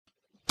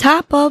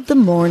Top of the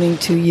morning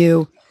to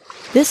you.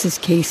 This is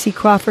Casey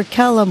Crawford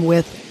Kellum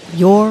with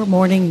Your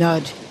Morning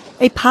Nudge,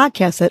 a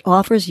podcast that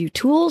offers you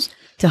tools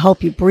to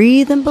help you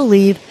breathe and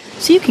believe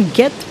so you can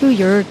get through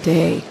your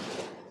day.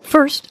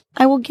 First,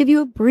 I will give you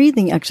a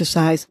breathing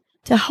exercise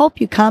to help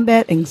you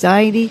combat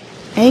anxiety,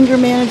 anger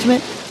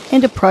management,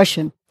 and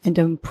depression, and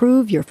to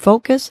improve your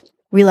focus,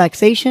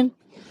 relaxation,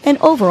 and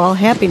overall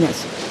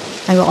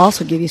happiness. I will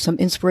also give you some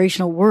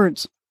inspirational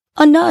words,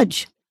 a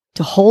nudge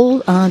to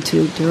hold on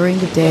to during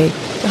the day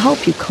to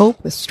help you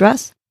cope with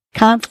stress,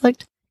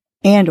 conflict,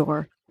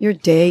 and/or your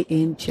day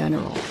in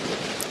general.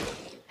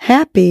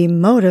 Happy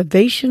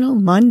Motivational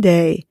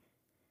Monday.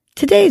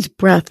 Today's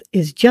breath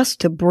is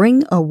just to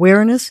bring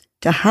awareness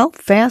to how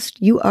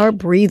fast you are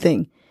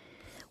breathing.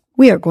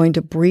 We are going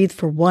to breathe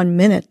for 1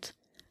 minute.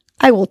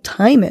 I will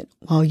time it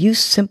while you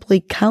simply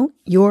count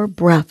your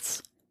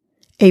breaths.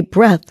 A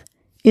breath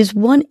is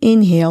 1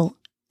 inhale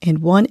and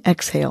 1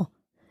 exhale.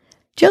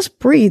 Just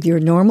breathe your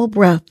normal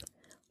breath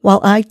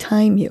while I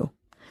time you.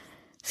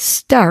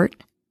 Start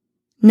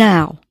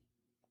now.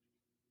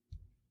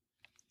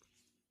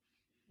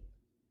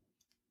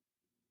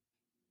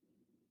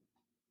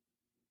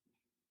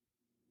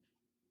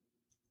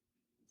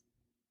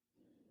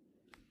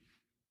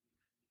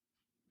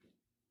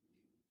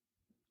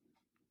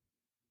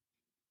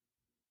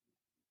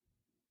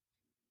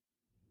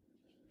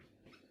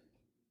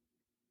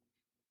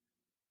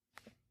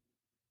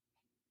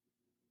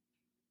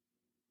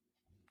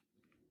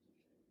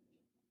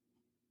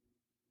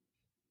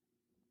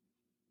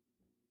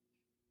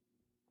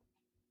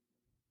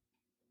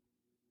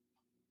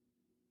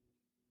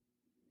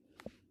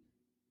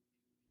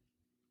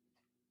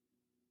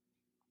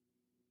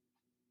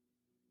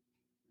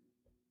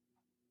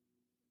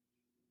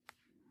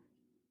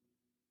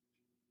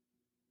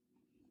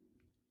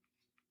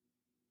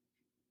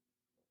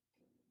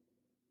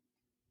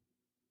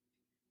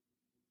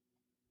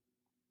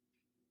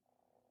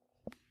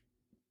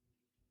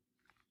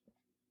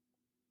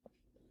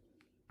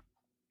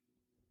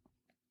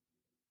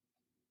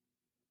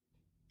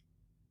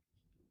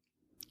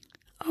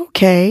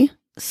 Okay,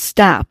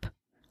 stop.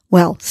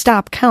 Well,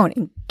 stop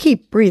counting.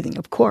 Keep breathing,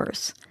 of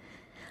course.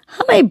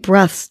 How many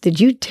breaths did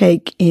you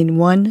take in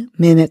 1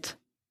 minute?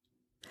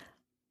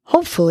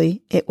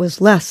 Hopefully, it was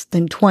less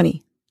than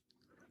 20.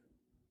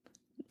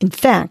 In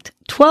fact,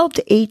 12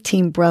 to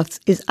 18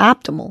 breaths is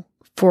optimal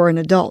for an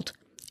adult.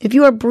 If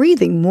you are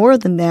breathing more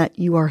than that,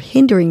 you are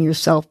hindering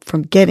yourself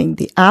from getting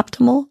the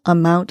optimal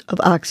amount of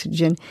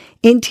oxygen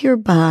into your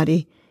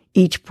body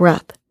each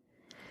breath.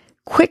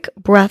 Quick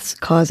breaths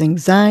cause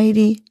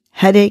anxiety,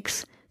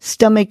 headaches,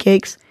 stomach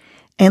aches,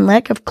 and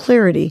lack of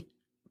clarity,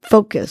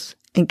 focus,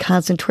 and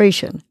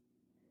concentration.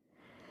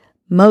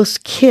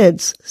 Most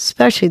kids,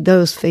 especially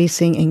those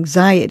facing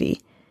anxiety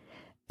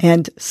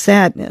and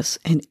sadness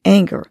and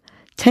anger,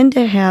 tend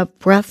to have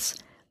breaths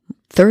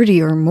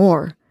 30 or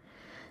more.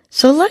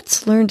 So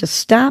let's learn to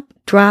stop,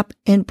 drop,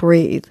 and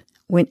breathe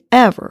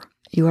whenever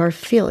you are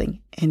feeling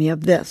any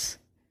of this.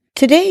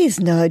 Today's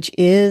nudge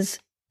is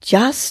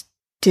just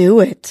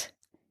do it.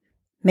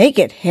 Make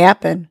it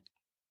happen.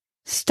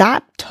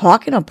 Stop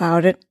talking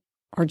about it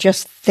or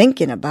just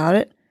thinking about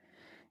it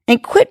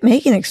and quit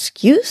making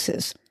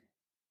excuses.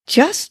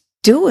 Just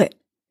do it.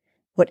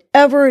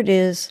 Whatever it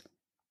is,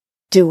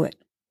 do it.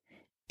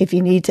 If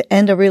you need to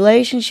end a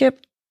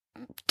relationship,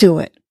 do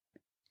it.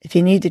 If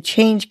you need to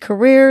change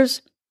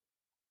careers,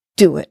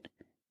 do it.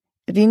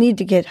 If you need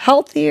to get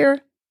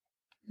healthier,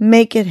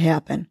 make it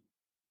happen.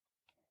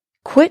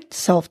 Quit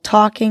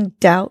self-talking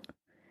doubt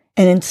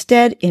and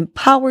instead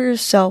empower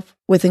yourself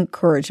with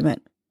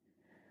encouragement.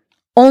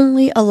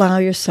 Only allow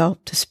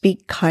yourself to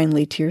speak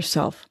kindly to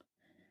yourself.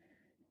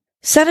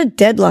 Set a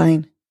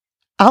deadline.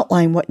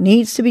 Outline what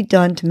needs to be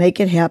done to make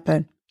it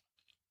happen.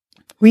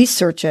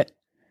 Research it.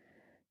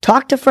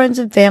 Talk to friends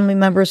and family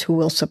members who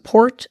will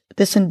support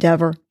this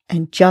endeavor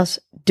and just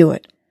do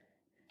it.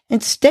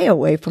 And stay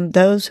away from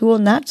those who will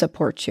not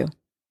support you.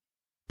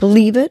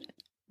 Believe it,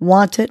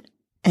 want it,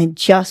 and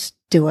just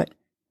do it.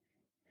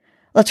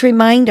 Let's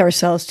remind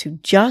ourselves to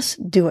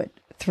just do it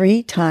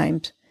 3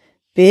 times.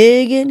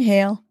 Big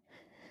inhale.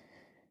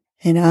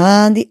 And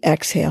on the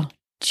exhale,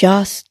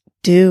 just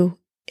do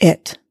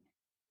it.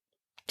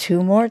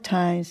 2 more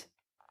times.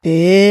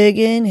 Big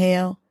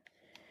inhale.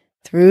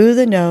 Through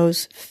the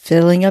nose,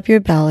 filling up your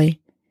belly.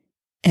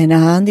 And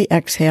on the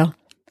exhale,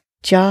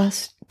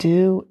 just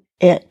do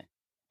it.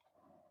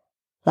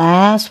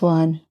 Last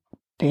one.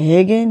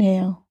 Big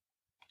inhale.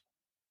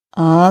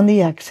 On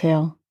the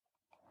exhale,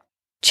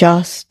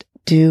 just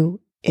do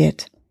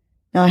it.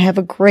 Now, have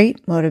a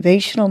great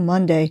motivational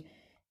Monday.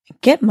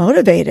 Get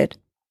motivated.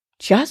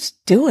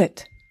 Just do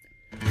it.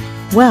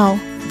 Well,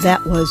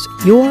 that was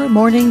your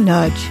morning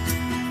nudge.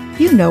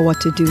 You know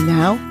what to do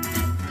now.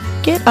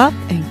 Get up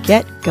and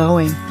get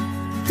going.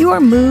 Your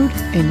mood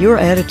and your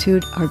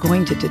attitude are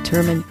going to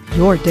determine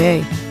your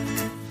day.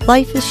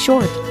 Life is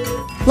short.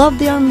 Love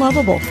the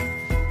unlovable.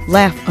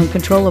 Laugh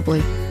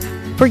uncontrollably.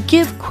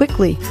 Forgive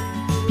quickly.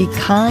 Be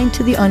kind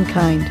to the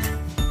unkind.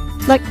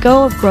 Let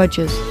go of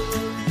grudges.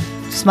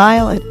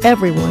 Smile at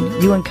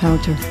everyone you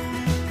encounter,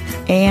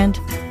 and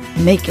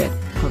make it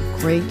a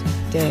great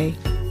day.